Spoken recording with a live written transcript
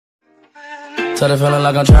Tell the feeling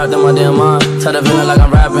like I'm trapped in my damn mind. Tell the feeling like I'm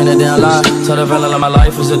rapping a damn lie. Tell the feeling like my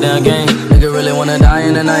life is a damn game. Nigga really wanna die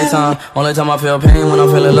in the nighttime. Only time I feel pain when I'm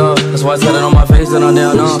feeling love. That's why I tell it on my face that I'm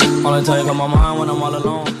down numb. Only time you come on my mind when I'm all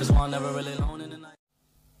alone. That's why I'm never really alone in the night.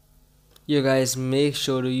 You guys, make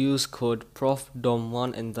sure to use code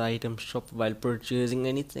ProfDom1 in the item shop while purchasing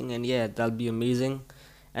anything, and yeah, that'll be amazing.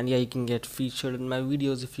 And yeah, you can get featured in my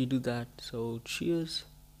videos if you do that. So cheers.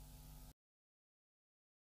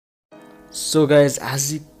 So guys,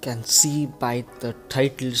 as you can see by the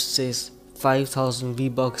title, it says 5000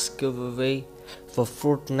 V-Bucks giveaway for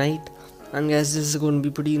Fortnite. And guys, this is going to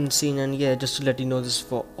be pretty insane. And yeah, just to let you know, this is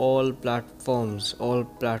for all platforms.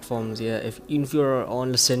 Yeah, if you're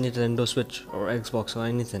on, let's say, Nintendo Switch or Xbox or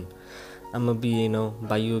anything, I'm gonna be,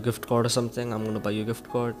 buy you a gift card or something. I'm gonna buy you a gift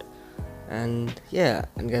card. And yeah,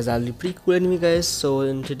 and guys, that'll be pretty cool anyway, guys. So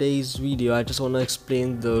in today's video, I just want to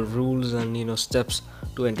explain the rules and steps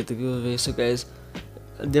to enter the giveaway. So guys,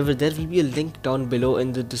 there will be a link down below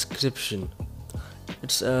in the description.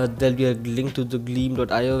 There'll be a link to the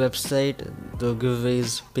gleam.io website, the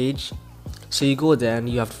giveaways page. So you go there and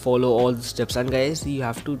you have to follow all the steps. And guys, you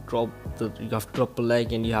have to drop a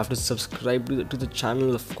like, and you have to subscribe to the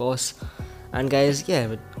channel, of course. And guys,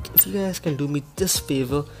 yeah, if you guys can do me this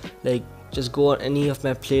favor, like, just go on any of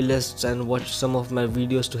my playlists and watch some of my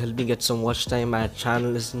videos to help me get some watch time. My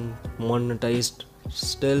channel isn't monetized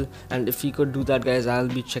still, and if you could do that, guys, I'll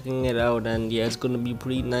be checking it out. And yeah, it's gonna be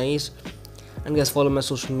pretty nice. And guys, follow my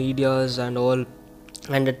social medias and all,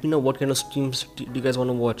 and let me know what kind of streams do you guys want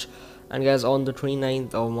to watch. And guys, on the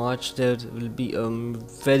 29th of March there will be a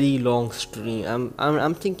very long stream.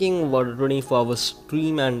 I'm thinking about a 24-hour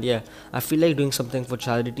stream, and yeah, I feel like doing something for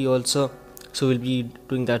charity also, so we'll be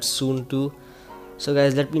doing that soon too. So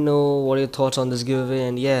guys, let me know what are your thoughts on this giveaway,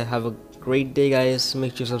 and yeah, have a great day, guys.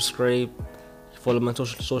 Make sure you subscribe, follow my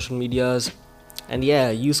social medias, and yeah,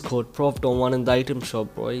 use code ProfDom1 in the item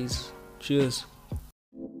shop, boys. Cheers.